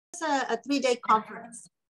was a 3-day conference.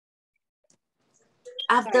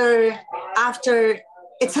 After,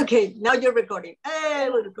 it's okay. Now you're recording. Hey,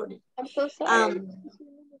 we're recording. I'm so sorry.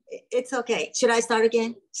 It's okay. Should I start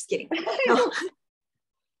again? Just kidding. No.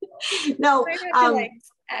 No. Like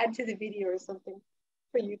add to the video or something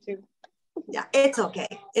for YouTube. Yeah, it's okay.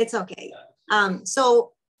 It's okay.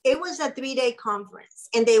 So it was a 3-day conference,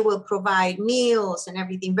 and they will provide meals and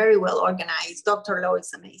everything, very well organized. Dr. Loli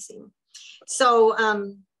is amazing. So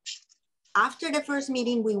after the first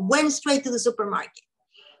meeting, we went straight to the supermarket,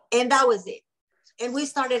 and that was it. And we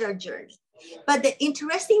started our journey. But the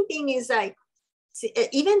interesting thing is, like,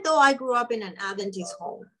 even though I grew up in an Adventist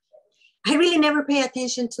home, I really never pay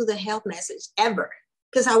attention to the health message ever,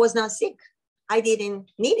 because I was not sick. I didn't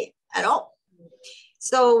need it at all.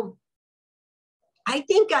 So I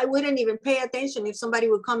think I wouldn't even pay attention if somebody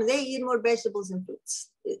would come and say, eat more vegetables and fruits.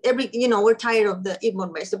 We're tired of the eat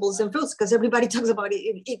more vegetables and fruits because everybody talks about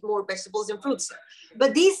it, eat more vegetables and fruits.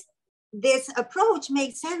 But this approach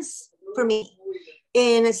makes sense for me.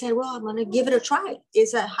 And I said, well, I'm going to give it a try.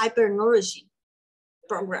 It's a hyper nourishing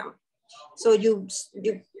program. So you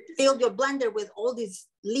fill your blender with all these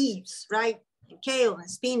leaves, right? Kale and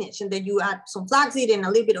spinach, and then you add some flaxseed and a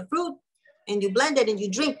little bit of fruit, and you blend it and you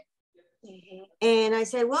drink. Mm-hmm. And I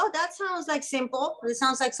said, well, that sounds like simple. It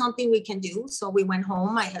sounds like something we can do. So we went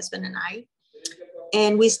home, my husband and I,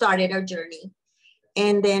 and we started our journey.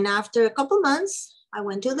 And then after a couple months, I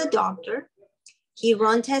went to the doctor. He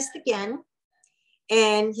run tests again.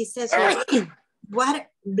 And he says, what,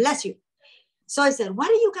 bless you. So I said, what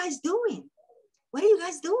are you guys doing? What are you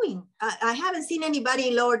guys doing? I haven't seen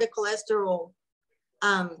anybody lower the cholesterol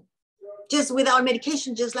just without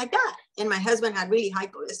medication, just like that. And my husband had really high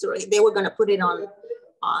cholesterol. They were going to put it on,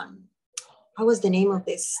 what was the name of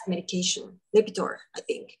this medication? Lipitor, I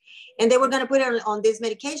think. And they were going to put it on this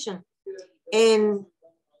medication. And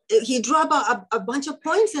he dropped a bunch of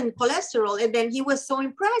points in cholesterol. And then he was so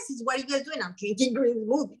impressed. He said, what are you guys doing? I'm drinking green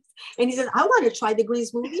smoothies. And he said, I want to try the green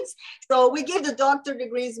smoothies. So we gave the doctor the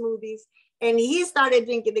green smoothies. And he started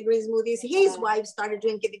drinking the green smoothies. His wife started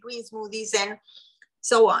drinking the green smoothies, and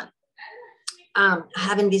so on. I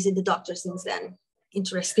haven't visited the doctor since then.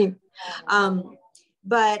 Interesting.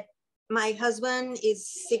 But my husband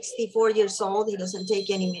is 64 years old. He doesn't take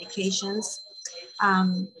any medications.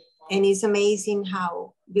 And it's amazing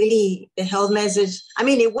how really the health message, I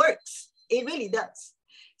mean, it works. It really does.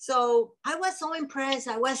 So I was so impressed.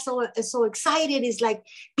 I was so excited. It's like,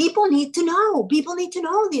 people need to know. People need to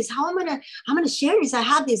know this. How I'm gonna share this. I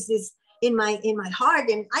have this in my heart.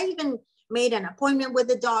 And I even made an appointment with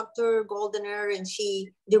the doctor, Goldener, and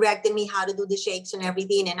she directed me how to do the shakes and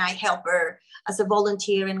everything. And I helped her as a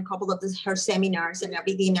volunteer in a couple of her seminars and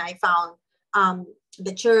everything. I found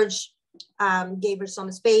the church gave her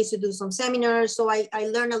some space to do some seminars. So I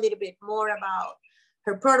learned a little bit more about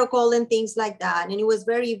her protocol and things like that. And it was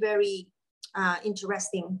very, very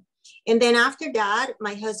interesting. And then after that,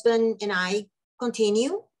 my husband and I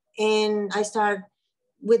continue, and I start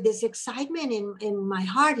with this excitement in my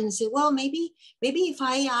heart and say, well, maybe if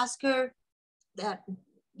I ask her that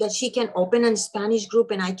she can open a Spanish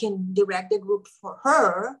group and I can direct the group for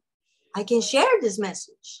her, I can share this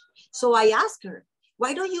message. So I asked her,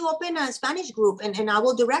 why don't you open a Spanish group and I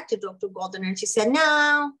will direct it, Dr. Goldener? And she said,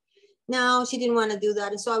 no, she didn't want to do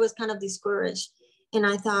that. And so I was kind of discouraged. And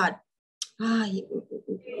I thought, I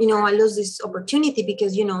lose this opportunity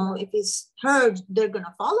because, if it's her, they're going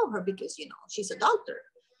to follow her because, she's a doctor.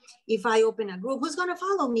 If I open a group, who's going to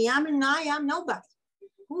follow me? I'm nobody.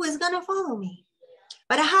 Who is going to follow me?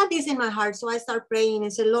 But I had this in my heart. So I started praying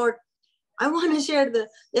and said, Lord, I want to share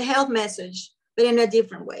the health message, but in a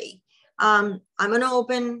different way. I'm going to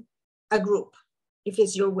open a group if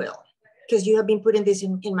it's your will, because you have been putting this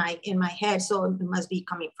in my head. So it must be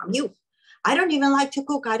coming from you. I don't even like to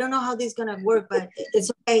cook. I don't know how this is going to work, but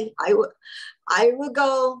it's okay. I will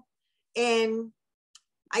go. And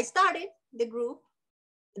I started the group.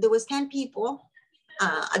 There was 10 people.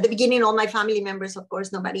 At the beginning, all my family members, of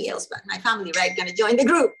course, nobody else but my family, right, going to join the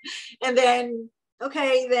group. And then,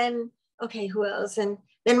 okay, who else? And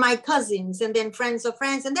then my cousins, and then friends of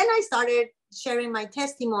friends. And then I started sharing my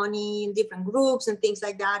testimony in different groups and things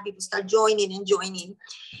like that. People start joining.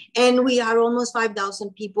 And we are almost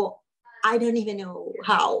 5,000 people. I don't even know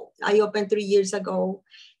how. I opened 3 years ago.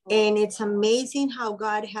 And it's amazing how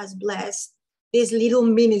God has blessed this little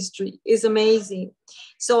ministry. It's amazing.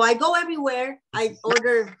 So I go everywhere. I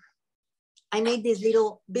made these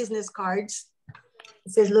little business cards.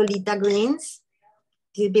 It says Lolita Greens,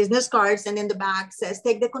 the business cards. And in the back says,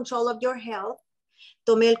 take the control of your health.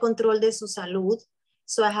 Tome el control de su salud.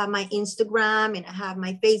 So I have my Instagram and I have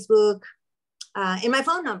my Facebook. and my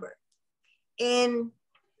phone number. And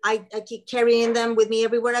I keep carrying them with me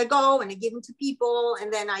everywhere I go, and I give them to people.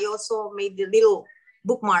 And then I also made the little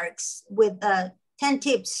bookmarks with 10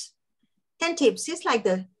 tips. 10 tips. It's like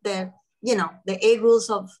the 8 rules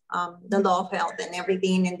of the law of health and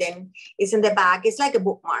everything. And then it's in the back. It's like a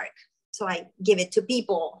bookmark. So I give it to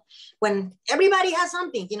people when everybody has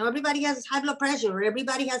something, everybody has high blood pressure,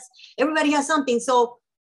 everybody has something. So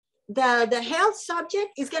the health subject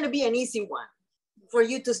is going to be an easy one for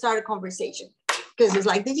you to start a conversation, because it's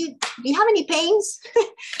like, do you have any pains?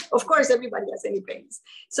 Of course, everybody has any pains.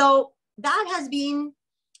 So that has been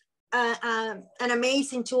an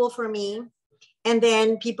amazing tool for me. And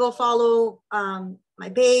then people follow my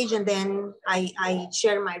page, and then I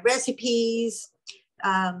share my recipes.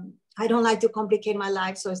 I don't like to complicate my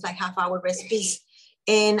life, so it's like half-hour recipes.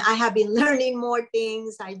 And I have been learning more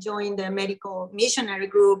things. I joined the medical missionary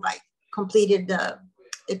group. I completed the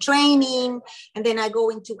training, and then I go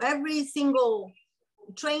into every single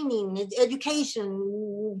training,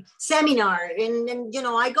 education, seminar, and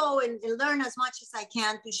I go and learn as much as I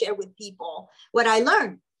can to share with people what I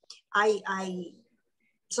learned.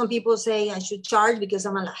 Some people say I should charge because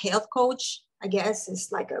I'm a health coach. I guess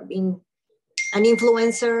it's like being an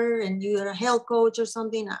influencer and you're a health coach or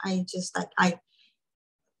something.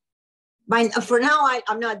 For now,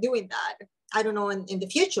 I'm not doing that. I don't know, in the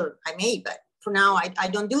future I may, but for now I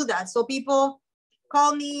don't do that. So people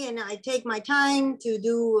call me and I take my time to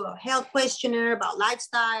do a health questionnaire about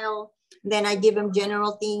lifestyle. Then I give them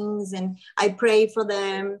general things and I pray for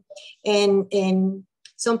them. And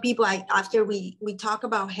some people, after we talk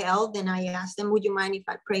about health, and I ask them, would you mind if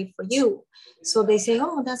I pray for you? So they say,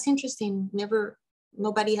 oh, that's interesting.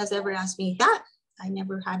 Nobody has ever asked me that. I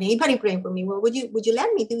never had anybody praying for me. Well, would you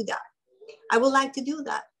let me do that? I would like to do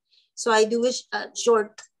that. So I do a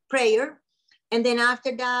short prayer. And then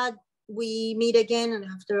after that, we meet again. And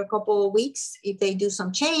after a couple of weeks, if they do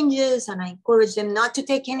some changes, and I encourage them not to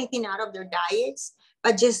take anything out of their diets,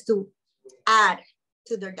 but just to add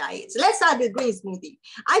to their diets. Let's add the green smoothie.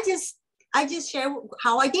 I just share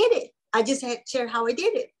how I did it. I just share how I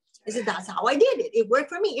did it. I said, that's how I did it. It worked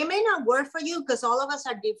for me. It may not work for you because all of us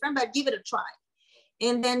are different, but give it a try.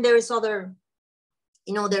 And then there's other,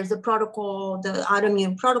 there's the protocol, the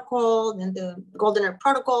autoimmune protocol, and the golden earth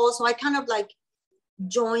protocol. So I kind of like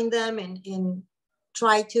join them and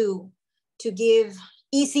try to give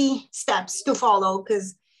easy steps to follow,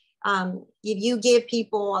 because if you give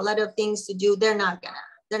people a lot of things to do, they're not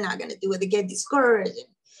gonna do it. They get discouraged.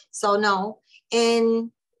 So no,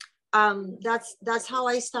 and that's how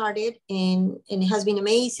I started, and it has been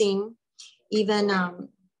amazing. Even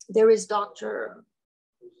there is Dr.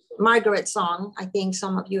 Margaret Song. I think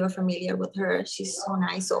some of you are familiar with her. She's so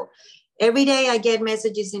nice. So every day I get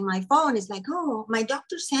messages in my phone. It's like, oh, my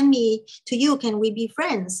doctor sent me to you. Can we be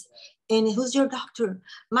friends? And who's your doctor?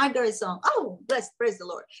 Margaret Song. Oh, praise the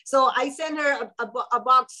Lord. So I send her a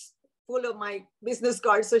box full of my business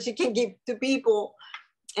cards so she can give to people.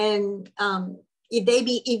 And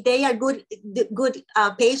if they are good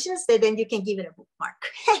patients, then you can give it a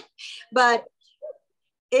bookmark. But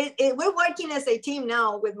we're working as a team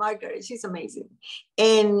now with Margaret. She's amazing.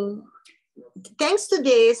 And thanks to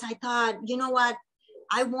this, I thought, you know what?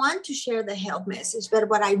 I want to share the health message, but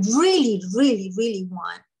what I really, really, really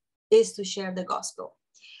want is to share the gospel.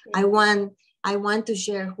 I want to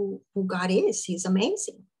share who God is. He's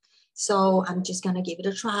amazing. So I'm just going to give it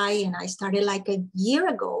a try. And I started like a year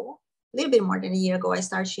ago, a little bit more than a year ago. I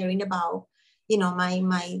started sharing about,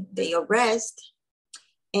 my day of rest,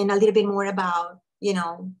 and a little bit more about,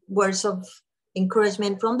 words of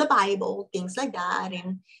encouragement from the Bible, things like that.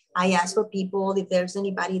 And I asked for people, if there's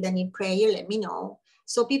anybody that need prayer, let me know.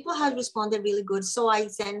 So people have responded really good. So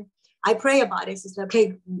I pray about it. It's like,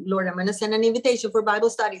 okay, Lord, I'm going to send an invitation for Bible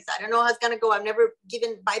studies. I don't know how it's going to go. I've never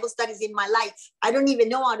given Bible studies in my life. I don't even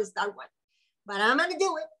know how to start one, but I'm going to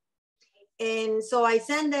do it. And so I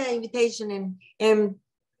sent the invitation, and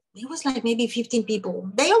it was like maybe 15 people.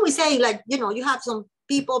 They always say, like, you have some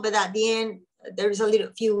people, but at the end, there's a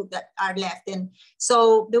little few that are left. And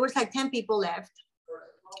so there was like 10 people left.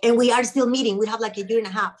 And we are still meeting. We have like a year and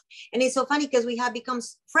a half. And it's so funny because we have become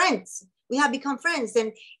friends.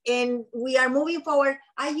 And we are moving forward.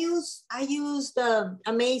 I use the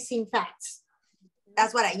amazing facts.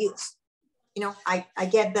 That's what I use. I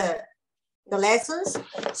get the lessons.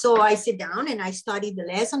 So I sit down and I study the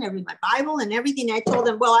lesson. I read my Bible and everything. I told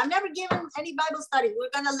them, well, I've never given any Bible study.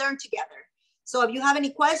 We're going to learn together. So if you have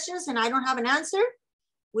any questions and I don't have an answer,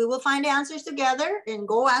 we will find the answers together and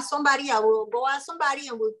go ask somebody. I will go ask somebody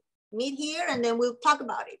and we'll meet here and then we'll talk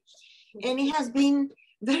about it. And it has been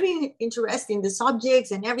very interesting, the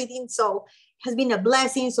subjects and everything. So has been a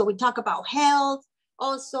blessing. So we talk about health,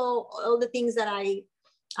 also all the things that I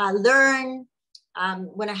learned.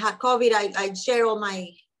 When I had COVID, I share all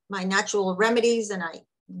my natural remedies, and I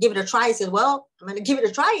give it a try. I said, well, I'm going to give it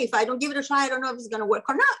a try. If I don't give it a try, I don't know if it's going to work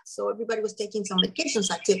or not. So everybody was taking some medications.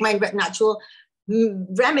 I took my natural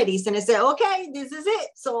remedies, and I said, okay, this is it.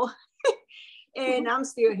 So, and I'm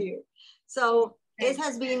still here. So it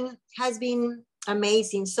has been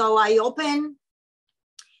amazing. So I opened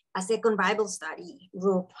a second Bible study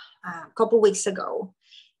group a couple weeks ago,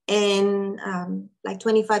 and like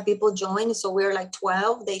 25 people joined. So we're like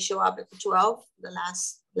 12. They show up at 12 the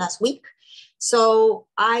last week. So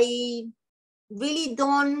I really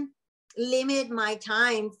don't limit my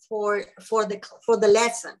time for the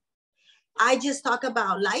lesson. I just talk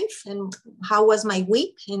about life and how was my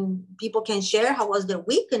week, and people can share how was their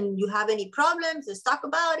week, and you have any problems, let's talk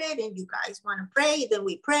about it. And you guys want to pray, then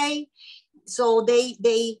we pray. So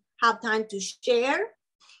they have time to share,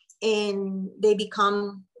 and they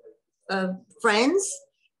become friends,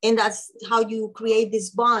 and that's how you create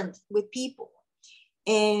this bond with people.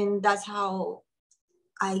 And that's how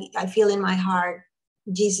I feel in my heart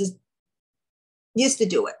Jesus used to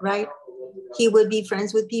do it, right? He would be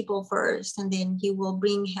friends with people first, and then he will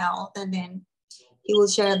bring health, and then he will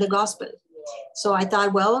share the gospel. So I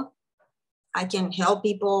thought, well, I can help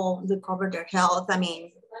people recover their health. I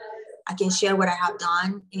mean, I can share what I have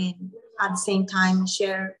done, and at the same time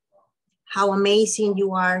share how amazing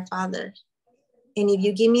you are, Father. And if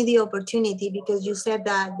you give me the opportunity, because you said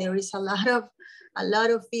that there is a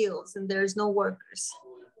lot of fields and there's no workers.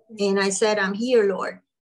 And I said, I'm here, Lord.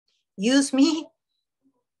 Use me.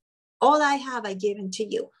 All I have, I give into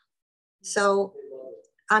you. So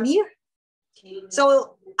I'm here.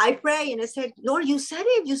 So I pray, and I said, Lord, you said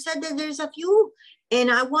it. You said that there's a few, and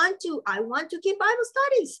I want to keep Bible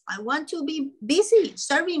studies. I want to be busy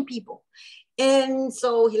serving people. And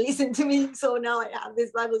so he listened to me. So now I have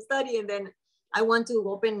this Bible study, and then I want to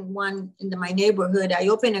open one in my neighborhood. I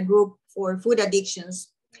open a group for food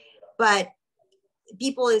addictions, but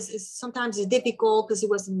people is sometimes it's difficult because it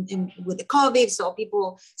was with the COVID. So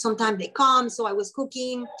people, sometimes they come. So I was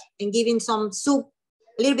cooking and giving some soup,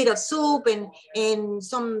 a little bit of soup and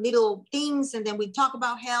some little things. And then we talk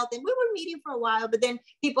about health, and we were meeting for a while, but then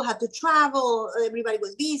people had to travel. Everybody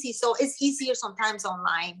was busy. So it's easier sometimes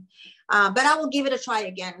online, but I will give it a try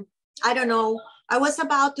again. I don't know. I was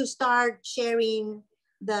about to start sharing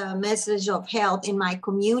the message of health in my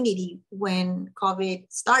community when COVID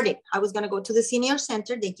started. I was going to go to the senior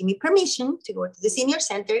center. They give me permission to go to the senior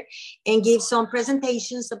center and give some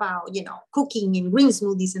presentations about, cooking and green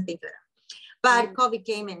smoothies and things like that. But COVID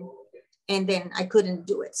came and then I couldn't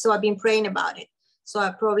do it. So I've been praying about it. So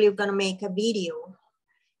I'm probably going to make a video,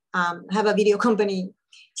 have a video company.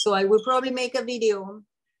 So I will probably make a video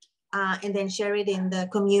and then share it in the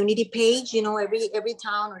community page. Every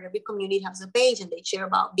town or every community has a page, and they share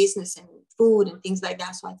about business and food and things like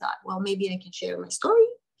that. So I thought, well, maybe I can share my story.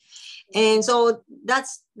 And so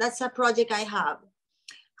that's a project I have.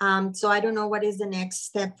 So I don't know what is the next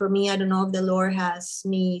step for me. I don't know if the Lord has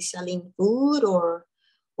me selling food or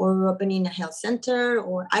opening a health center,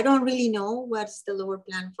 or I don't really know what's the Lord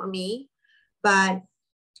plan for me. But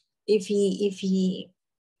if he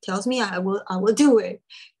tells me, I will do it,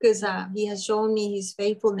 because he has shown me his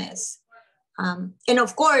faithfulness. And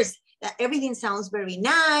of course, everything sounds very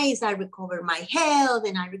nice. I recovered my health,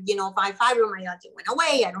 and my fibromyalgia went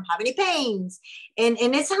away. I don't have any pains, and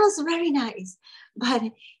it sounds very nice. But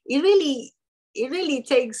it really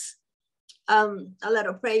takes a lot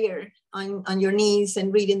of prayer on your knees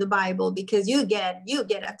and reading the Bible, because you get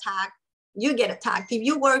attacked. You get attacked if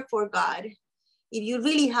you work for God. If you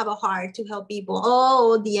really have a heart to help people,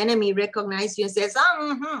 the enemy recognizes you and says,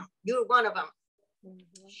 you're one of them.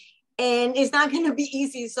 Mm-hmm. And it's not going to be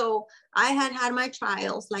easy. So I had my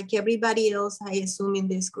trials like everybody else, I assume, in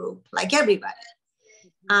this group, like everybody.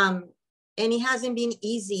 Mm-hmm. And it hasn't been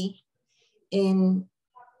easy.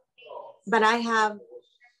 But I have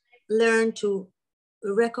learned to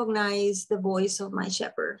recognize the voice of my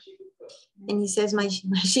shepherd. And he says, my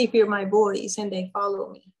sheep hear my voice and they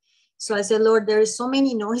follow me. So I said, Lord, there is so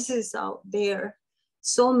many noises out there,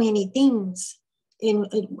 so many things, and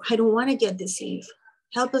I don't want to get deceived.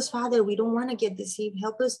 Help us, Father. We don't want to get deceived.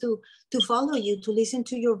 Help us to follow you, to listen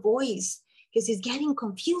to your voice, because it's getting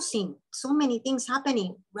confusing. So many things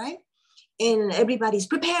happening, right? And everybody's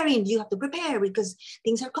preparing. You have to prepare because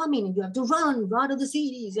things are coming, and you have to run to the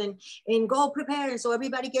cities and go prepare. And so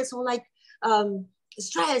everybody gets all like,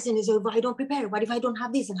 stress, and is, if I don't prepare, what if I don't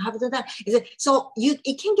have this and have that? So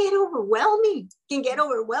it can get overwhelming.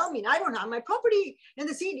 I don't have my property in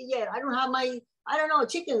the city yet. I don't have my I don't know,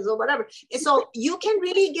 chickens or whatever. And so you can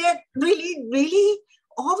really get really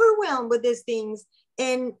overwhelmed with these things.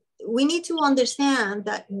 And we need to understand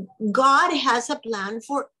that God has a plan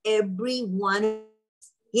for everyone.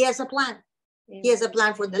 He has a plan. He has a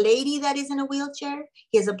plan for the lady that is in a wheelchair.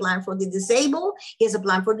 He has a plan for the disabled. He has a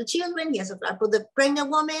plan for the children. He has a plan for the pregnant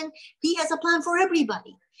woman. He has a plan for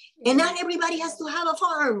everybody. And not everybody has to have a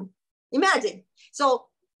farm. Imagine. So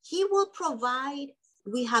he will provide.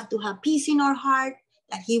 We have to have peace in our heart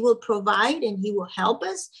that he will provide and he will help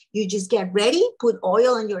us. You just get ready, put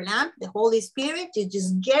oil on your lamp, the Holy Spirit, you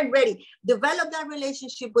just get ready, develop that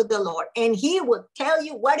relationship with the Lord, and he will tell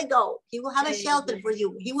you where to go. He will have a shelter for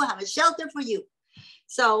you. He will have a shelter for you.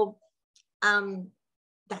 So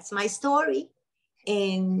that's my story.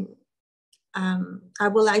 And I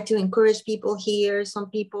would like to encourage people here. Some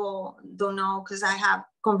people don't know, because I have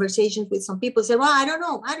conversations with some people say, well, I don't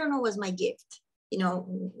know what's my gift. You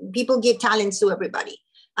know, people give talents to everybody.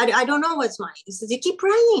 I don't know what's mine. He says, you keep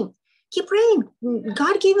praying.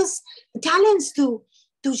 God gave us talents to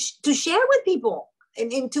share with people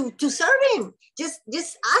and to serve him. Just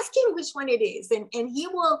ask him which one it is. And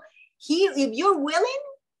if you're willing,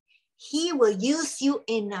 he will use you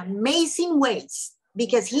in amazing ways,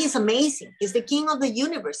 because he is amazing. He's the king of the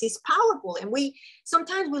universe. He's powerful. And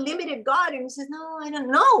sometimes we limited God, and he says, no, I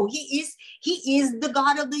don't know. He is the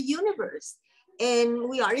God of the universe. And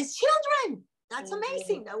we are his children. That's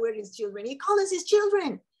amazing that we're his children. He calls us his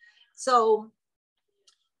children. So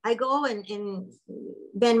I go and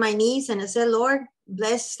bend my knees and I said, Lord,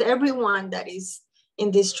 bless everyone that is in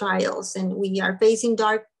these trials. And we are facing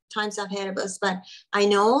dark times ahead of us, but I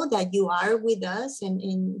know that you are with us, and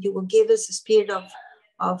you will give us a spirit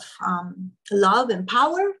of love and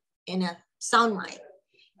power and a sound mind.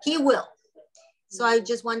 He will. So I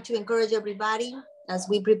just want to encourage everybody as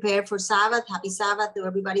we prepare for Sabbath. Happy Sabbath to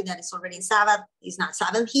everybody that is already in Sabbath. It's not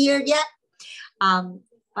Sabbath here yet.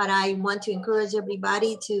 But I want to encourage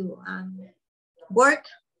everybody to work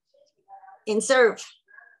and serve.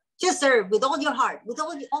 Just serve with all your heart, with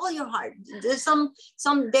all your heart. There's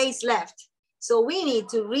some days left. So we need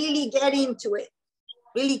to really get into it.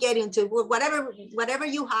 Really get into it. Whatever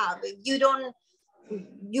you have. If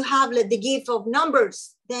you have the gift of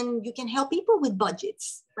numbers, then you can help people with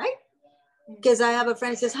budgets, right? Because I have a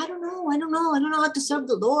friend who says, I don't know how to serve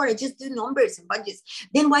the Lord. I just do numbers and budgets.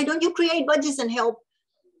 Then why don't you create budgets and help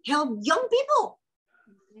young people?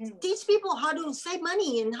 Teach people how to save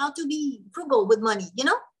money and how to be frugal with money, you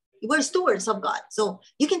know? We're stewards of God. So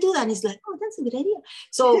you can do that. And he's like, oh, that's a good idea.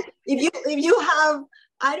 So if you have,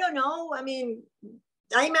 I don't know, I mean,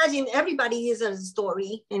 I imagine everybody has a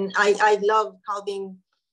story. And I love Calvin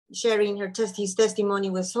sharing his testimony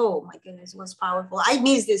was, oh my goodness, it was powerful. I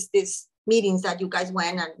miss this meetings that you guys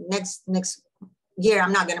went, and next year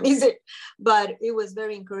I'm not gonna miss it, but it was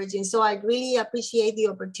very encouraging. So I really appreciate the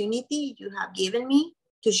opportunity you have given me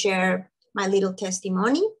to share my little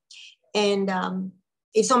testimony. And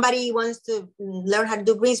if somebody wants to learn how to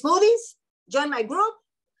do green smoothies, join my group,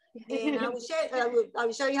 and I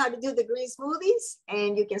will show you how to do the green smoothies,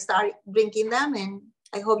 and you can start drinking them. And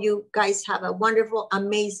I hope you guys have a wonderful,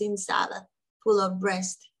 amazing Sabbath full of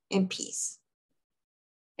rest and peace.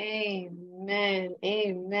 Amen.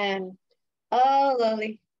 Amen. Oh,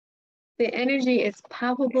 Loli, the energy is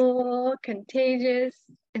palpable, contagious,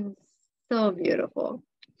 and so beautiful.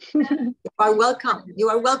 You are welcome. You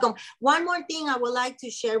are welcome. One more thing I would like to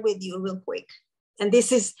share with you real quick. And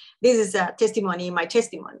this is a testimony, my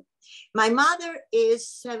testimony. My mother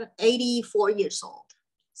is 84 years old.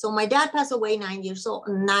 So my dad passed away 9 years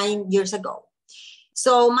ago.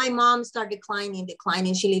 So my mom started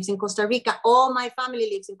declining. She lives in Costa Rica. All my family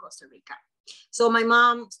lives in Costa Rica. So my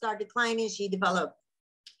mom started declining. She developed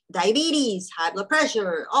diabetes, high blood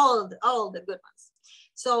pressure, all the good ones.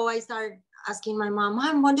 So I started asking my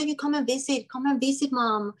mom, when do you come and visit? Come and visit,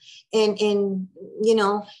 Mom. And you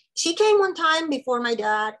know, she came one time before my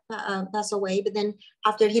dad passed away. But then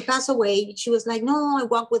after he passed away, she was like, no, I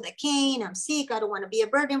walk with a cane. I'm sick. I don't want to be a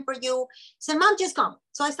burden for you. I said, Mom, just come.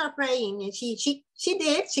 So I started praying, and she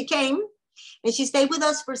did. She came, and she stayed with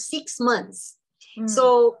us for 6 months.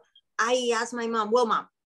 So I asked my mom, well, Mom,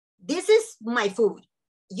 this is my food.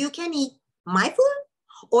 You can eat my food,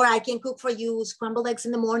 or I can cook for you scrambled eggs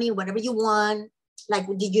in the morning, whatever you want. Like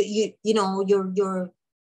you know, your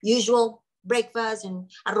usual breakfast, and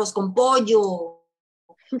arroz con pollo,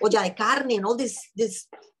 olla de carne, and all this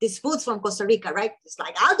foods from Costa Rica, right? It's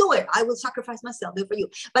like, I'll do it. I will sacrifice myself, do it for you.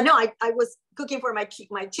 But no, I was cooking for my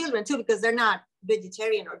children too, because they're not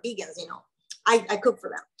vegetarian or vegans, you know. I cook for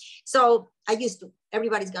them. So I used to.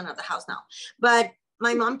 Everybody's gone out of the house now. But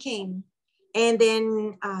my mom came, And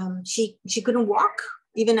then she couldn't walk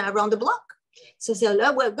even around the block. So I said,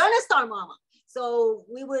 look, we're gonna start, Mama. So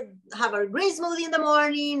we would have our green smoothie in the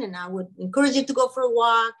morning, and I would encourage you to go for a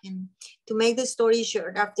walk. And to make the story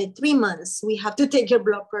short, after 3 months, we have to take her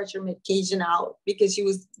blood pressure medication out because she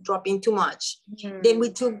was dropping too much. Then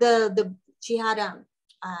we took she had a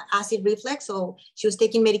acid reflux, so she was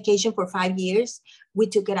taking medication for 5 years. We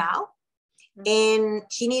took it out, and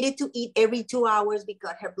she needed to eat every 2 hours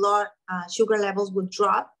because her blood sugar levels would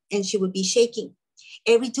drop and she would be shaking.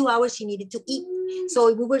 Every 2 hours she needed to eat. So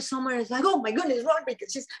if we were somewhere, it's like, oh my goodness, run,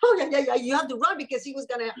 because she's, oh yeah, you have to run because he was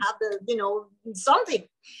gonna have the, something.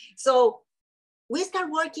 So we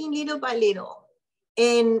start working little by little.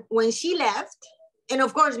 And when she left, and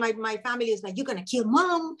of course my family is like, you're gonna kill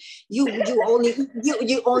Mom. You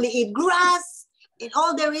only eat grass, and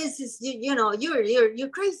all there is you're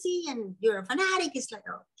crazy and you're a fanatic. It's like,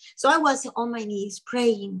 oh. So I was on my knees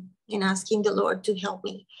praying and asking the Lord to help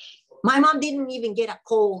me. My mom didn't even get a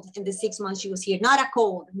cold in the 6 months she was here. Not a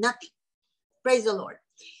cold, nothing. Praise the Lord.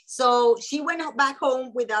 So she went back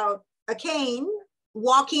home without a cane,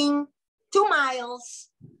 walking 2 miles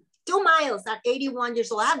at 81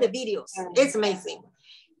 years old. I have the videos. It's amazing.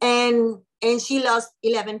 And she lost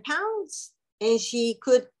 11 pounds, and she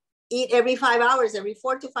could eat every 5 hours, every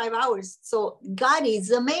 4 to 5 hours. So God is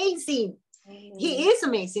amazing. He is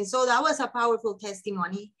amazing. So that was a powerful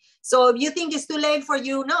testimony. So if you think it's too late for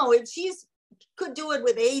you, no, if she's could do it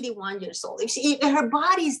with 81 years old, if her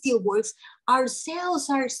body still works, our cells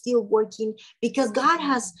are still working, because God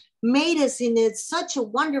has made us in such a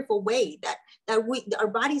wonderful way that our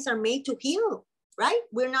bodies are made to heal, right?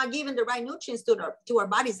 We're not given the right nutrients to our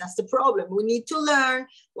bodies. That's the problem. We need to learn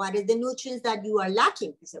what is the nutrients that you are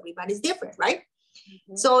lacking, because everybody's different, right?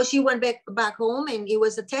 So she went back home, and it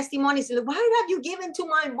was a testimony. She said, why have you given to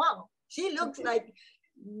my mom? She looks like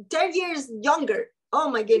 10 years younger. Oh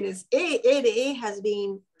my goodness. It has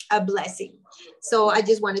been a blessing. So I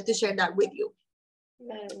just wanted to share that with you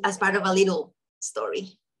as part of a little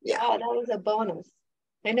story. Yeah. Oh, that was a bonus.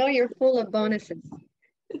 I know you're full of bonuses.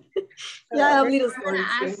 Yeah, I have little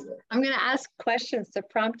stories. I'm going to ask questions to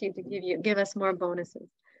prompt you to give us more bonuses.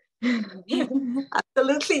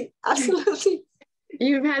 Absolutely.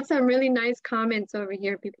 You've had some really nice comments over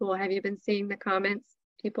here. People, have you been seeing the comments?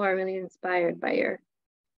 People are really inspired by your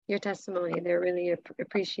testimony. They're really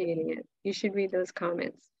appreciating it. You should read those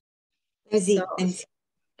comments. Can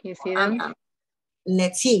you see them?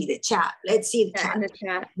 Let's see the chat. In the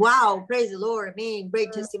chat. Wow, praise the Lord. Amen.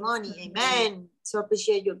 Great testimony. Amen. So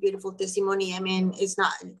appreciate your beautiful testimony. Amen.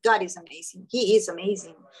 God is amazing. He is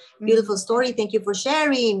amazing. Beautiful story. Thank you for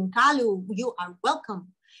sharing. Kalu, you are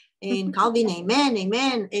welcome. And Calvin, amen.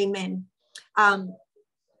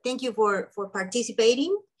 Thank you for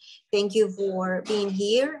participating. Thank you for being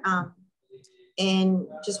here. And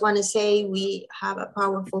just want to say we have a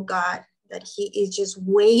powerful God, that He is just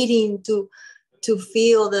waiting to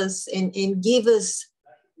feel this and give us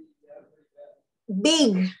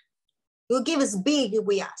big. He'll give us big if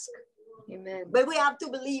we ask. Amen. But we have to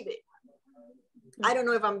believe it. I don't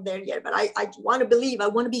know if I'm there yet, but I want to believe. I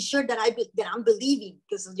want to be sure that I'm believing,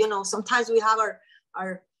 because sometimes we have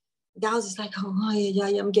our doubts. It's like, oh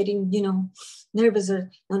yeah, I'm getting nervous,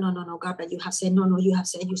 or no, God, but you have said no, you have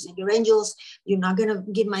said you send your angels. You're not gonna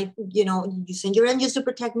give you send your angels to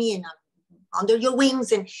protect me, and I'm under your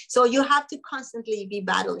wings. And so you have to constantly be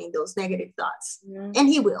battling those negative thoughts, and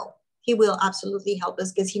He will absolutely help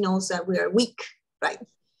us, because He knows that we are weak, right?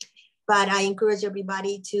 But I encourage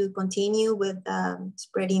everybody to continue with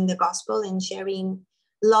spreading the gospel and sharing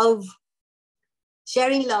love.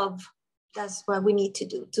 That's what we need to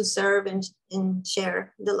do, to serve and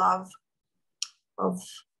share the love of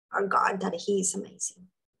our God, that He is amazing.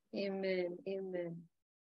 Amen.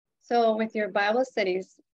 So with your Bible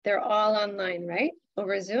studies, they're all online, right?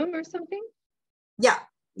 Over Zoom or something? Yeah,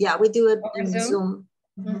 we do it over in Zoom.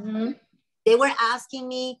 Mm-hmm. They were asking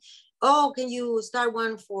me, oh, can you start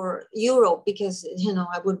one for Europe? Because,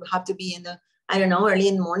 I would have to be early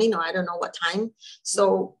in the morning, or I don't know what time.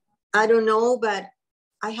 So I don't know, but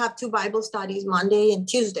I have 2 Bible studies, Monday and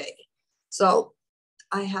Tuesday. So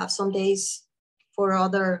I have some days for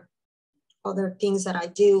other things that I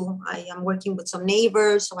do. I am working with some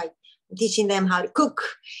neighbors, so I'm teaching them how to cook,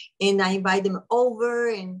 and I invite them over,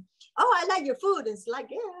 and, oh, I like your food. And it's like,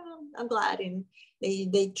 yeah, I'm glad. And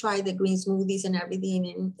they try the green smoothies and everything,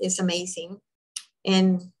 and it's amazing.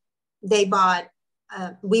 And they bought,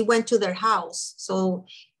 we went to their house. So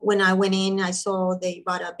when I went in, I saw they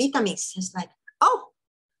bought a Vitamix. It's like, oh,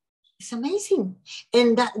 it's amazing.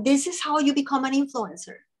 And this is how you become an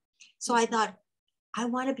influencer. So I thought, I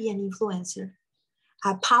want to be an influencer,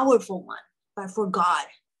 a powerful one. but for God.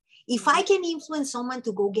 If I can influence someone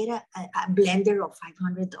to go get a blender of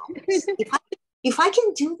 $500, if I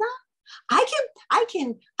can do that, I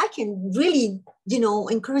can really,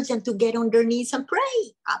 encourage them to get on their knees and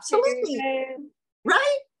pray. Absolutely.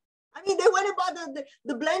 Right? I mean, they went about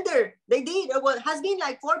the blender. They did. Well, it has been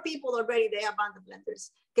like 4 people already. They have bought the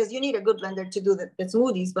blenders because you need a good blender to do the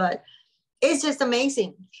smoothies, but it's just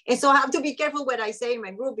amazing. And so I have to be careful what I say in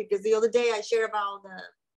my group, because the other day I shared about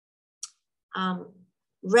the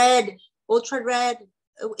red, ultra red.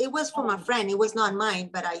 It was from a friend. It was not mine,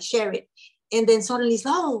 but I share it. And then suddenly it's,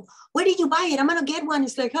 oh, where did you buy it? I'm gonna get one.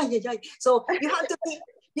 It's like, oh, yeah. So you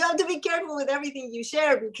have to be careful with everything you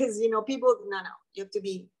share, because people, you have to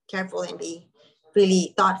be careful and be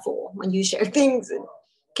really thoughtful when you share things, and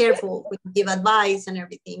careful when you give advice and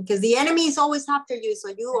everything, because the enemy is always after you. So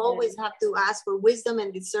you always have to ask for wisdom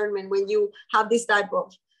and discernment when you have this type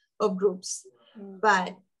of groups.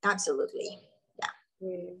 But absolutely, yeah.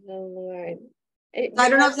 Oh Lord. I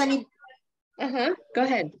don't know if any. Go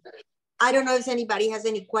ahead. I don't know if anybody has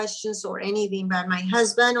any questions or anything, but my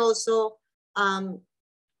husband also,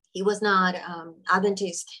 he was not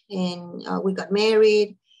Adventist, and we got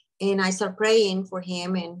married, and I started praying for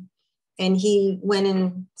him, and he went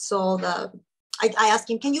and saw I asked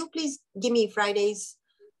him, can you please give me Fridays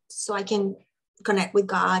so I can connect with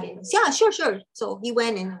God? And yeah, sure. So he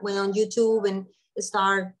went on YouTube and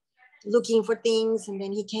started looking for things. And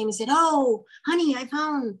then he came and said, oh, honey, I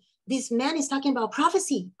found this man is talking about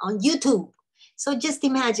prophecy on YouTube. So just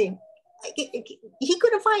imagine, he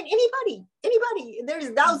couldn't find anybody. There's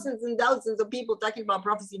thousands and thousands of people talking about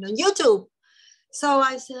prophecy on YouTube. So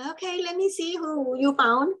I said, okay, let me see who you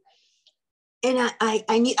found. And I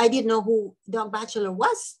didn't know who Doug Batchelor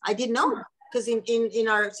was. I didn't know, because in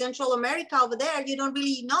our Central America over there, you don't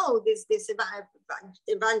really know this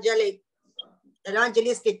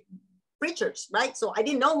evangelistic preachers, right? So I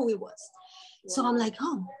didn't know who he was. Wow. So I'm like,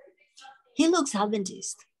 oh, he looks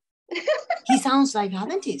Adventist. He sounds like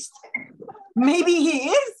Adventist. Maybe he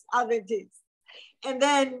is Adventist. And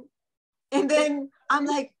then I'm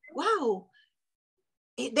like, wow.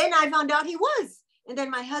 Then I found out he was. And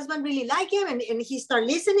then my husband really liked him, and he started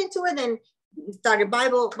listening to it, and started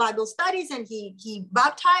Bible studies, and he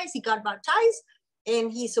got baptized,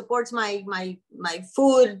 and he supports my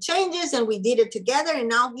food changes, and we did it together. And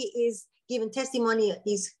now he is giving testimony of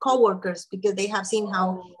his co-workers, because they have seen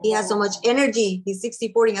how he has so much energy. He's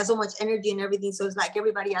 64, he has so much energy and everything. So it's like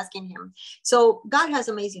everybody asking him. So God has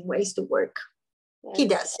amazing ways to work. Yes. He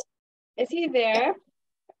does. Is he there?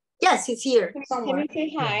 Yes, he's here somewhere. Can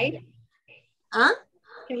he say hi? Huh?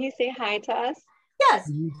 Can he say hi to us? Yes.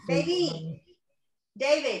 Baby,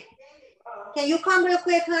 David, can you come real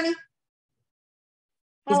quick, honey?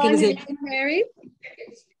 How long have you been married?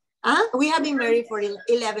 We have been married for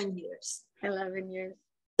 11 years. 11 years.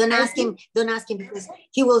 Don't ask him, because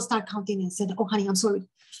he will start counting and say, oh, honey, I'm sorry.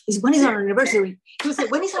 When is our anniversary? He will say,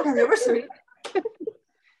 when is our anniversary?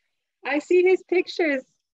 I see his pictures.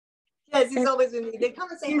 Yes, he's always with me. They come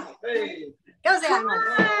and say hi. Hey. Come say hi.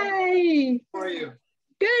 Hi. How are you?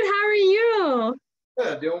 Good. How are you?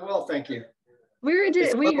 Good. Doing well, thank you.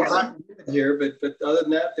 It's a little hot here, but other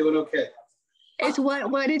than that, doing okay. It's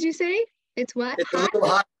what? What did you say? It's what? It's a little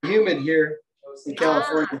hot and humid here in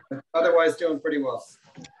California. But otherwise, doing pretty well.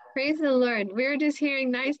 Praise the Lord. We're just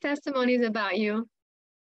hearing nice testimonies about you.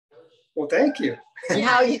 Well, thank you. And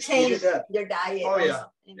how you changed your diet. Oh yeah.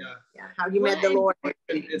 Yeah. How you met the Lord.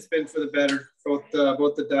 It's been for the better, both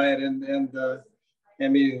the diet and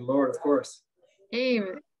meeting the Lord, of course.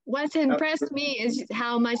 Amen. What's impressed me is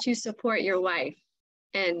how much you support your wife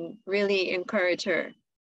and really encourage her.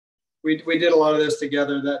 We did a lot of this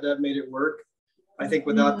together. That made it work. I think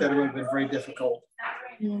without that, it would have been very difficult.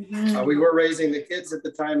 We were raising the kids at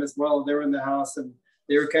the time as well. They were in the house, and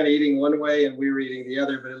they were kind of eating one way and we were eating the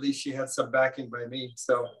other, but at least she had some backing by me.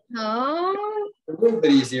 So a little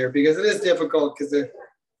bit easier, because it is difficult because the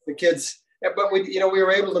kids, but we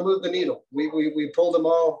were able to move the needle. We pulled them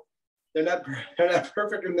all. They're not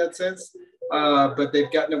perfect in that sense, but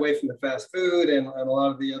they've gotten away from the fast food and a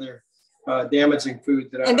lot of the other damaging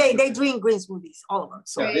food. They drink green smoothies, all of them.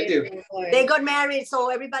 So yeah, they do. They got married, so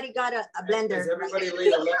everybody got a blender. As everybody left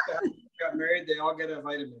the house, got married, they all get a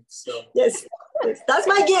vitamin. So yes, that's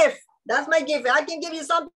my gift. That's my gift. I can give you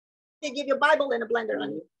something. Give you a Bible and a blender,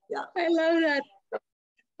 honey. Yeah. I love that.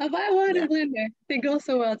 A Bible and a blender. They go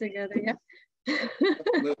so well together. Yeah.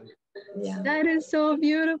 Yeah. That is so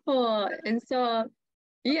beautiful. And so,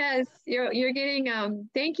 yes, you're getting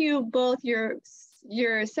thank you both.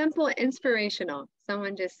 You're simple, inspirational.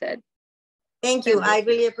 Someone just said. Thank you. I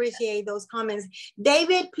really appreciate those comments.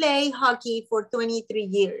 David played hockey for 23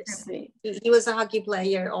 years. He was a hockey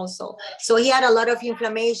player also. So he had a lot of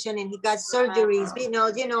inflammation and he got surgeries. They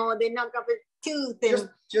knock up his tooth. And,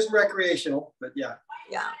 just recreational, but yeah.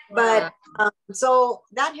 Yeah, but so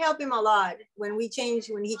that helped him a lot. When he changed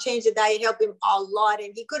the diet, it helped him a lot.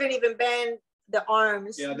 And he couldn't even bend the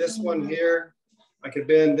arms. Yeah, this one here, I could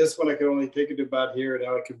bend. This one, I could only take it to about here.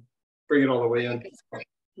 Now I could bring it all the way in.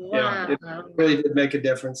 Wow. Yeah, it really did make a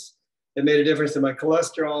difference. It made a difference in my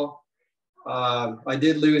cholesterol. I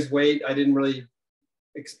did lose weight. I didn't really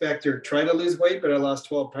expect or try to lose weight, but I lost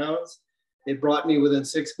 12 pounds. It brought me within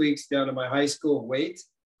 6 weeks down to my high school weight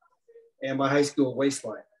and my high school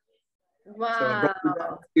waistline. Wow. So it brought me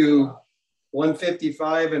back to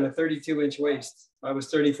 155 and a 32-inch waist. I was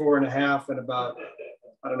 34 and a half and about,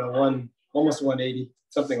 I don't know, almost 180,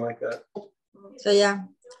 something like that. So yeah.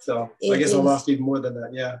 So I guess I lost even more than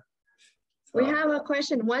that, yeah. So. We have a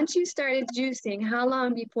question. Once you started juicing, how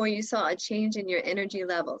long before you saw a change in your energy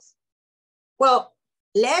levels? Well,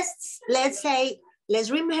 let's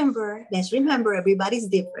remember everybody's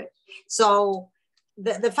different. So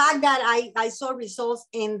the fact that I saw results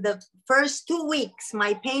in the first 2 weeks,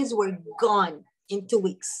 my pains were gone in 2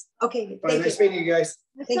 weeks. Okay. Nice meeting you guys.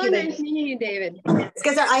 It's so nice meeting you, David. It's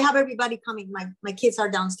because I have everybody coming. My kids are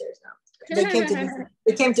downstairs now.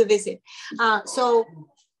 They came to visit. So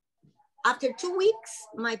after 2 weeks,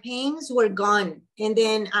 my pains were gone. And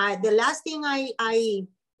then the last thing I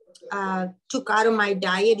took out of my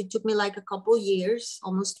diet, it took me like a couple years,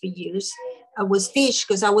 almost 3 years, was fish,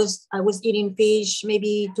 because I was eating fish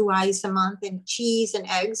maybe twice a month and cheese and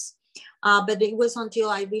eggs. But it was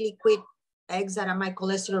until I really quit eggs that my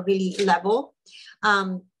cholesterol really level.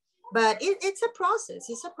 But it's a process.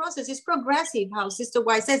 It's a process. It's progressive. How Sister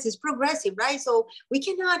White says, it's progressive, right? So we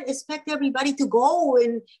cannot expect everybody to go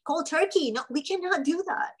and cold turkey. No, we cannot do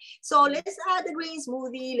that. So let's add the green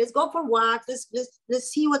smoothie. Let's go for walks. Let's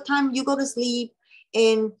see what time you go to sleep,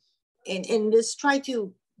 and let's try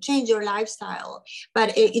to change your lifestyle.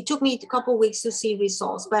 But it took me a couple of weeks to see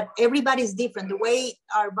results. But everybody's different. The way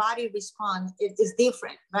our body responds is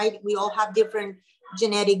different, right? We all have different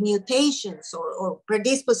genetic mutations or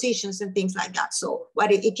predispositions and things like that. So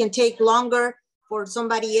it can take longer for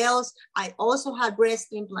somebody else. I also had breast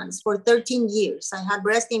implants for 13 years. I had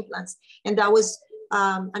breast implants, and that was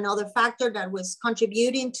another factor that was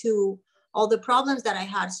contributing to all the problems that I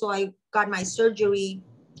had. So I got my surgery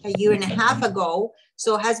a year and a half ago.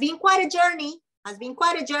 So it has been quite a journey,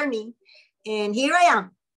 and here I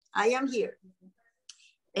am here.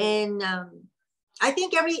 And I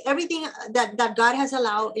think everything that God has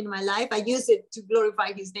allowed in my life, I use it to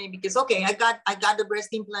glorify His name, because okay, I got the breast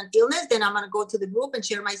implant illness, then I'm gonna go to the group and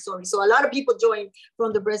share my story. So a lot of people join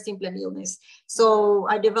from the breast implant illness. So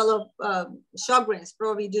I developed Sjogren's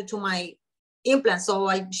probably due to my implant. So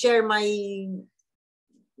I share my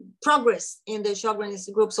progress in the Sjogren's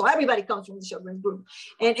group. So everybody comes from the Sjogren's group,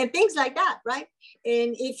 and things like that, right?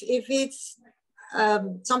 And if it's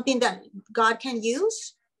something that God can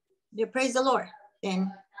use, praise the Lord.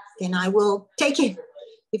 Then I will take it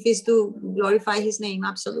if it's to glorify His name.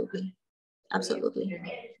 Absolutely.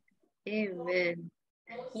 Amen.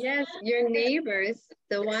 Yes, your neighbors,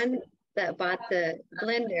 the one that bought the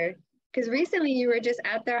blender, because recently you were just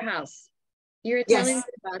at their house. You were telling me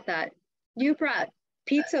about that. You brought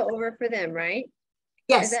pizza over for them, right?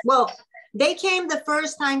 Yes. Well, they came the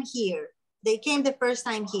first time here.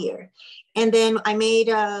 And then I made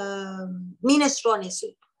a minestrone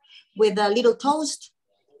soup with a little toast,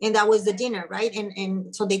 and that was the dinner, right?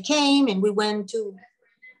 And so they came, and we went to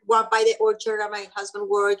walk by the orchard at my husband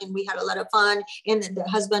worked, and we had a lot of fun. And the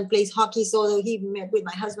husband plays hockey, so he met with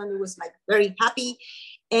my husband, who was like very happy.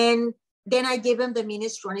 And then I gave him the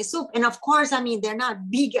minestrone soup, and of course, I mean, they're not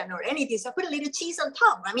vegan or anything, so I put a little cheese on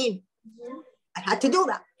top. I mean, I had to do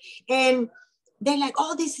that. And they're like,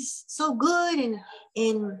 oh, this is so good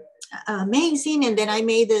and amazing. And then I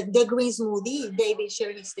made the green smoothie. David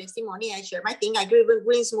shared his testimony. I shared my thing. I gave a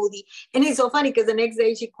green smoothie. And it's so funny because the next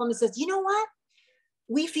day she called me and says, you know what?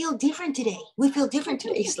 We feel different today.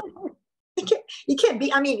 It's like, it can't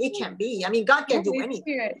be. I mean, it can be. I mean, God can do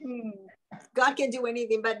anything. God can do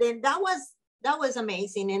anything. But then that was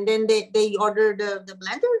amazing. And then they ordered the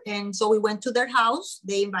blender. And so we went to their house.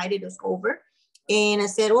 They invited us over. And I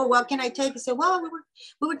said, well, what can I take? He said, well,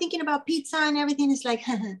 we were thinking about pizza and everything. It's like,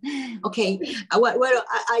 okay, I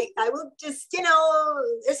will just,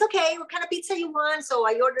 it's okay. What kind of pizza you want? So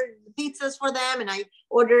I ordered pizzas for them, and I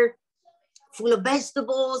ordered full of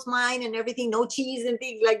vegetables, mine and everything, no cheese and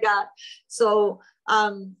things like that. So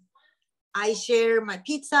I share my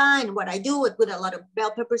pizza and what I do. I put a lot of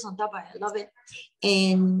bell peppers on top. I love it.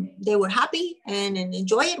 And they were happy and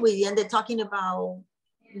enjoy it. We ended talking about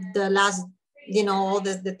the last, all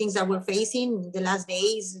the things that we're facing the last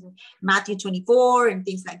days, Matthew 24 and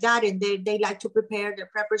things like that. And they like to prepare their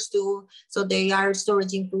preppers too. So they are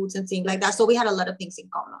storing foods and things like that. So we had a lot of things in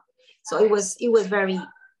common. So it was very,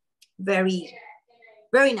 very,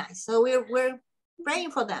 very nice. So we're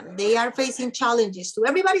praying for them. They are facing challenges too.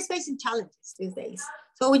 Everybody's facing challenges these days.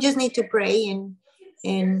 So we just need to pray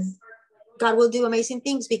and God will do amazing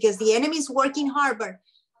things because the enemy is working hard, but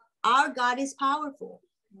our God is powerful.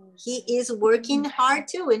 He is working hard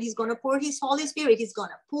too, and he's going to pour his Holy Spirit. He's going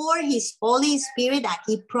to pour his Holy Spirit that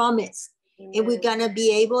he promised. And we're going to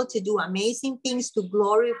be able to do amazing things to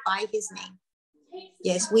glorify his name.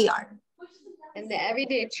 Yes, we are. And the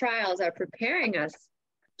everyday trials are preparing us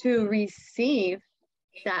to receive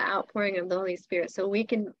that outpouring of the Holy Spirit. So we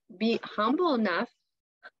can be humble enough,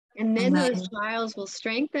 and then Amen. those trials will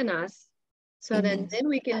strengthen us. So then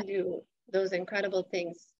we can do those incredible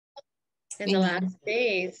things in the last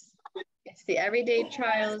days. It's the everyday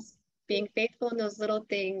trials, being faithful in those little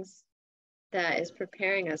things that is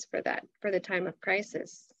preparing us for that, for the time of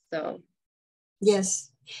crisis. So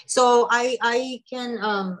yes. So I can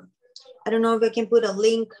I don't know if I can put a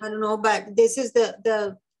link, I don't know, but this is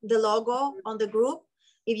the logo on the group.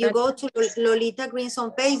 If you go to Lolita Greens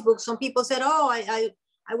on Facebook, some people said, oh,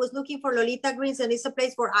 I was looking for Lolita Greens and it's a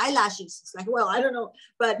place for eyelashes. It's like, well, I don't know,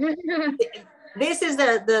 but this is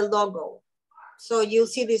the logo. So you'll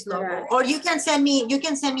see this logo, or you can send me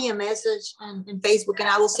a message on Facebook and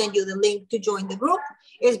I will send you the link to join the group.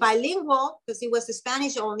 It's bilingual because it was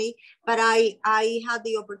Spanish only, but I had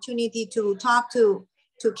the opportunity to talk to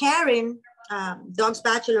Karen, Doug's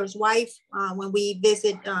bachelor's wife, when we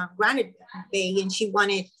visit Granite Bay, and she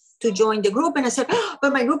wanted to join the group. And I said, oh,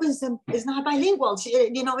 but my group is not bilingual.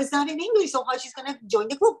 It's not in English. So how she's going to join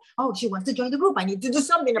the group? Oh, she wants to join the group. I need to do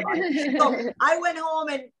something about it. So I went home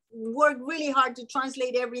and worked really hard to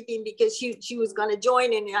translate everything because she was going to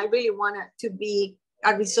join, and I really wanted to be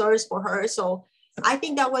a resource for her. So I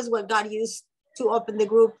think that was what God used to open the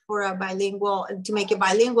group for a bilingual, to make it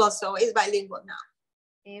bilingual. So it's bilingual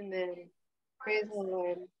now. Amen. Praise the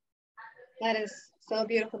Lord. That is so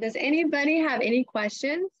beautiful. Does anybody have any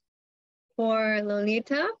questions for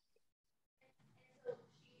Lolita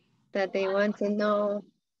that they want to know?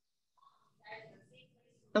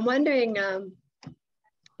 I'm wondering,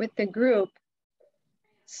 with the group,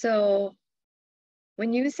 so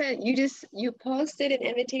when you said you posted an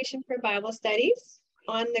invitation for Bible studies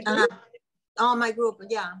on the group? On my group,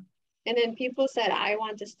 yeah. And then people said, I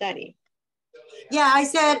want to study. Yeah, I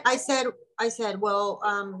said, well,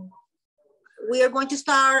 we are going to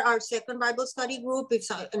start our second Bible study group. It's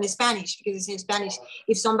in Spanish, because it's in Spanish.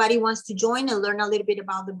 If somebody wants to join and learn a little bit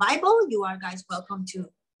about the Bible, you are guys welcome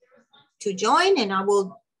to join, and I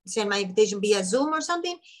will send my invitation via Zoom or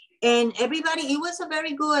something. And everybody, it was a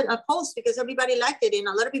very good post because everybody liked it. And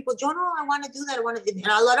a lot of people joined, oh, I want to do that. And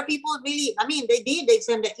a lot of people really, they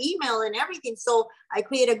send an email and everything. So I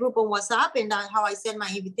created a group on WhatsApp, and that's how I sent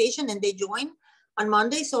my invitation, and they joined on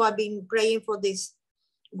Monday. So I've been praying for this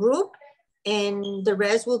group, and the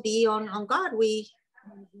rest will be on God. We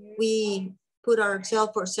put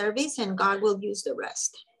ourselves for service, and God will use the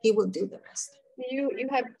rest. He will do the rest. You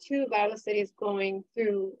have 2 Bible studies going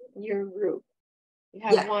through your group. You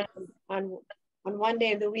have one on one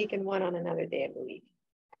day of the week and one on another day of the week.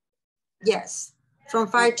 Yes, from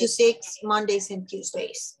 5 to 6, Mondays and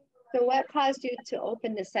Tuesdays. So what caused you to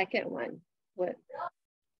open the second one? What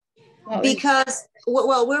because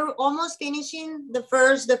we're almost finishing the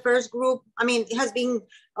first group. It has been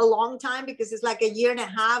a long time because it's like a year and a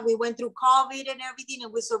half. We went through COVID and everything,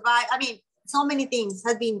 and we survived. So many things.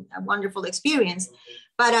 Has been a wonderful experience,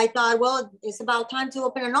 but I thought, well, it's about time to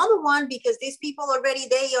open another one because these people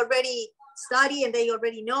they already study and they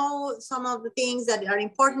already know some of the things that are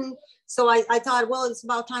important. So I thought, well, it's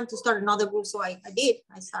about time to start another group. So I did.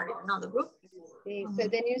 I started another group. So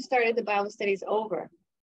then you started the Bible studies over.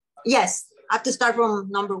 Yes, I have to start from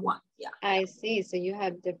number 1. Yeah. I see. So you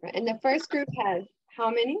have different. And the first group has how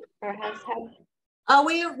many, or has had?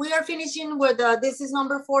 We are finishing with this is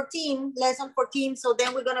number 14, lesson 14. So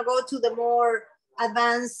then we're gonna go to the more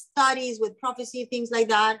advanced studies with prophecy, things like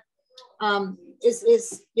that.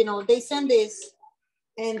 They send this,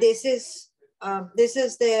 and this is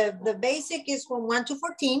the basic is from 1 to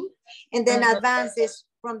 14, and then advanced is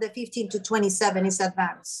from the 15 to 27 is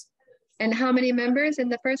advanced. And how many members in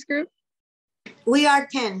the first group? We are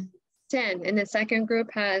 10. 10, and the second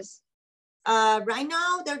group has? Right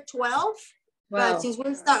now they're 12. Wow. But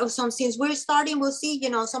since we're starting, we'll see. You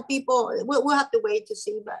know, some people we'll have to wait to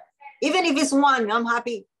see. But even if it's one, I'm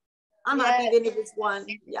happy. I'm happy even if it's one.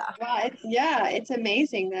 Yeah. Wow. It's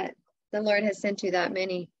amazing that the Lord has sent you that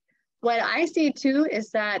many. What I see too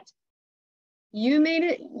is that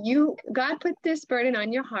God put this burden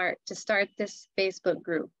on your heart to start this Facebook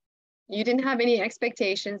group. You didn't have any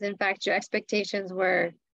expectations. In fact, your expectations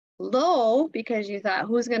were low because you thought,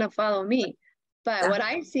 who's going to follow me? But what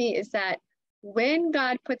I see is that when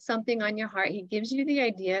God puts something on your heart, he gives you the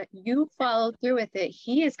idea, you follow through with it,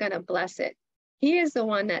 he is going to bless it. He is the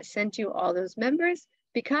one that sent you all those members,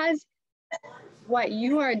 because what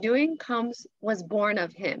you are doing was born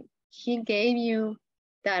of him. He gave you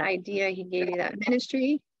that idea, he gave you that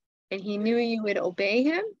ministry, and he knew you would obey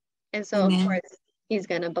him. And so, Amen. Of course, he's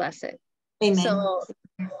going to bless it. Amen. So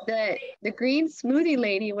the green smoothie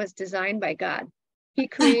lady was designed by God. He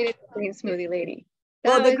created the green smoothie lady.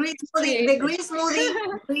 Well, the green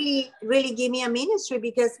smoothie really gave me a ministry,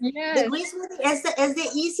 because the green smoothie is the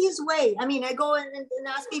easiest way. I mean, I go and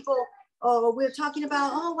ask people, oh, we're talking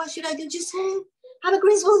about, oh, what should I do? Just have a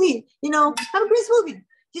green smoothie, have a green smoothie.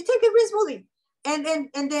 You take a green smoothie.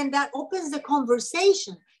 And then that opens the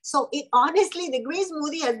conversation. So honestly, the green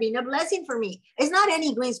smoothie has been a blessing for me. It's not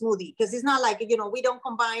any green smoothie, because it's not like, we don't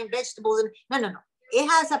combine vegetables. No. It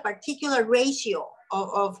has a particular ratio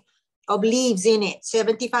of leaves in it.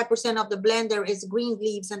 75% of the blender is green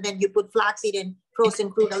leaves, and then you put flaxseed and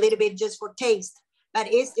frozen fruit a little bit just for taste. But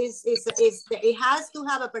it has to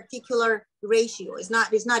have a particular ratio. It's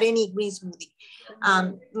not any green smoothie.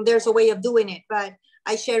 There's a way of doing it, but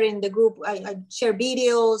I share in the group. I share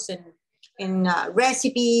videos and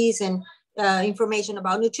recipes and information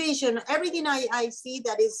about nutrition. Everything I see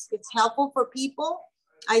that it's helpful for people,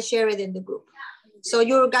 I share it in the group. So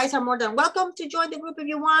you guys are more than welcome to join the group if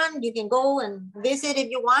you want. You can go and visit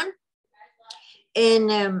if you want.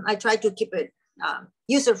 And I try to keep it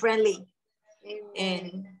user-friendly.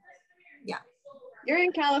 And yeah. You're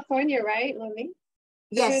in California, right, Loli?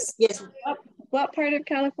 Yes. What part of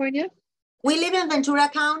California? We live in Ventura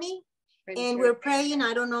County. And we're praying.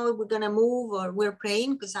 I don't know if we're going to move, or we're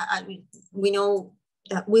praying, because we know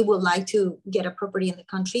that we would like to get a property in the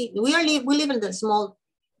country. We live in the small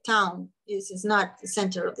town. It's not the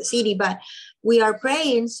center of the city, but we are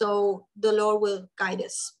praying, so the Lord will guide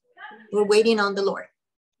us. We're waiting on the Lord.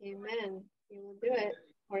 Amen. He will do it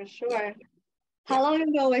for sure. How long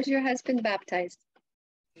ago was your husband baptized?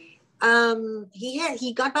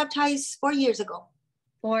 He got baptized 4 years ago.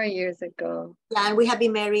 4 years ago. Yeah, and we have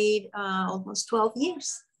been married almost 12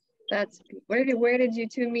 years. Where did you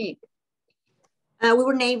two meet? We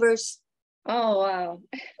were neighbors. Oh, wow.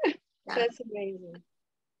 Yeah. That's amazing.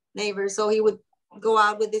 Neighbors. So he would go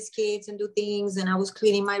out with his kids and do things, and I was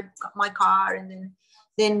cleaning my car, and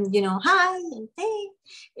then hi and hey,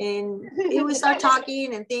 and he would start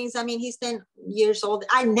talking and things. I mean, he's 10 years old.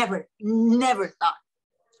 I never thought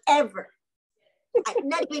ever. I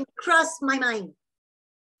not even crossed my mind.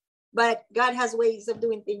 But God has ways of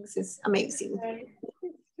doing things. It's amazing.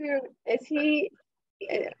 Is he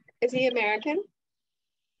American?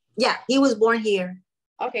 Yeah, he was born here.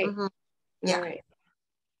 Okay. Mm-hmm. Yeah. All right.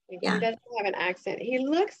 He doesn't have an accent. He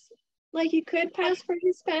looks like he could pass for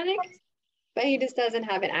Hispanic, but he just doesn't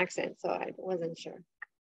have an accent, so I wasn't sure.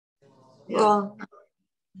 Yeah. Well,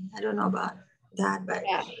 I don't know about that, but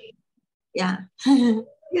yeah.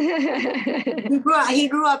 He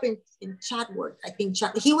grew up in Chatwood, I think.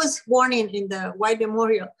 He was born in the White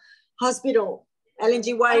Memorial Hospital, Ellen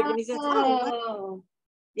G. White, and he says, "Oh,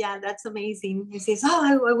 yeah, that's amazing." He says, "Oh,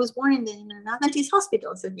 I was born in an Adventist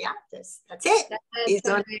hospital." I said, "Yeah, that's it.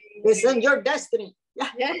 It's on your destiny." Yeah.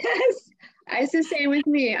 Yes, it's the same with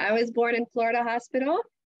me. I was born in Florida Hospital,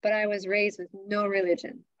 but I was raised with no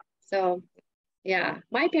religion. So, yeah,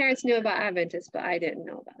 my parents knew about Adventists, but I didn't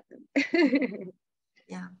know about them.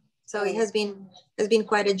 Yeah, so it has been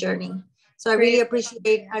quite a journey. So I really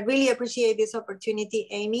appreciate this opportunity,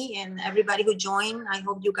 Amy, and everybody who joined. I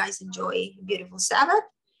hope you guys enjoy a beautiful Sabbath,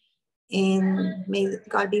 and may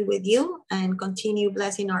God be with you and continue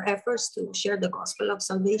blessing our efforts to share the gospel of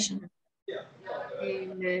salvation.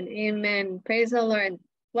 Amen. Amen. Praise the Lord.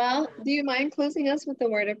 Well, do you mind closing us with a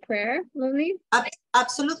word of prayer, Loli?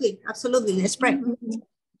 Absolutely. Let's pray.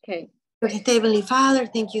 Okay. Heavenly Father,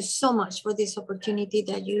 thank you so much for this opportunity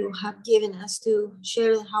that you have given us to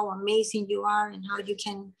share how amazing you are and how you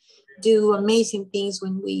can do amazing things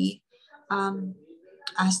when we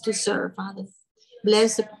ask to serve, Father.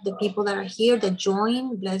 Bless the people that are here that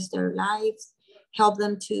join, bless their lives, help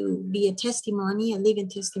them to be a testimony, a living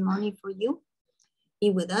testimony for you.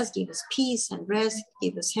 Be with us, give us peace and rest,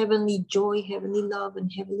 give us heavenly joy, heavenly love,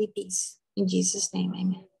 and heavenly peace. In Jesus' name,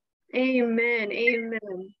 amen. Amen.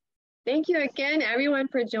 Amen. Thank you again, everyone,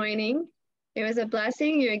 for joining. It was a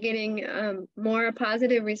blessing. You're getting more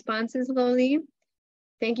positive responses, Loli.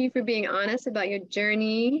 Thank you for being honest about your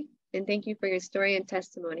journey, and thank you for your story and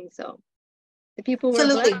testimony. So the people were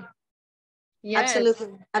blessed. Yes.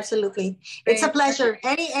 Absolutely. Absolutely. It's a pleasure.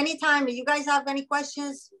 Anytime you guys have any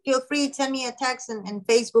questions, feel free to send me a text and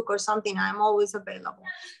Facebook or something. I'm always available.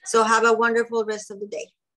 So have a wonderful rest of the day.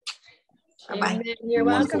 Bye-bye. You're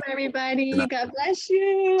welcome, everybody. God bless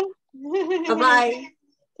you. Bye-bye.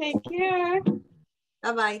 Take care.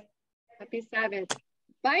 Bye-bye. Happy Sabbath.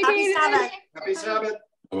 Bye, Happy David. Sabbath. Happy Sabbath.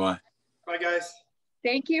 Bye-bye. Bye, guys.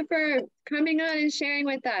 Thank you for coming on and sharing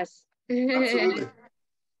with us. Absolutely.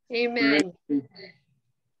 Amen.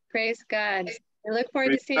 Praise God. I look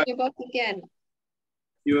forward to seeing you both again.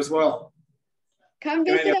 You as well. Come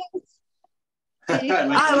visit us. Well,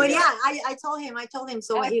 yeah, I told him.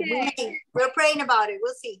 So Okay. we're praying about it.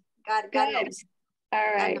 We'll see. God knows.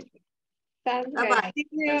 All right. Sounds good. Bye-bye. See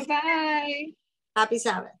you. Bye. Happy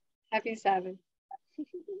Sabbath. Happy Sabbath.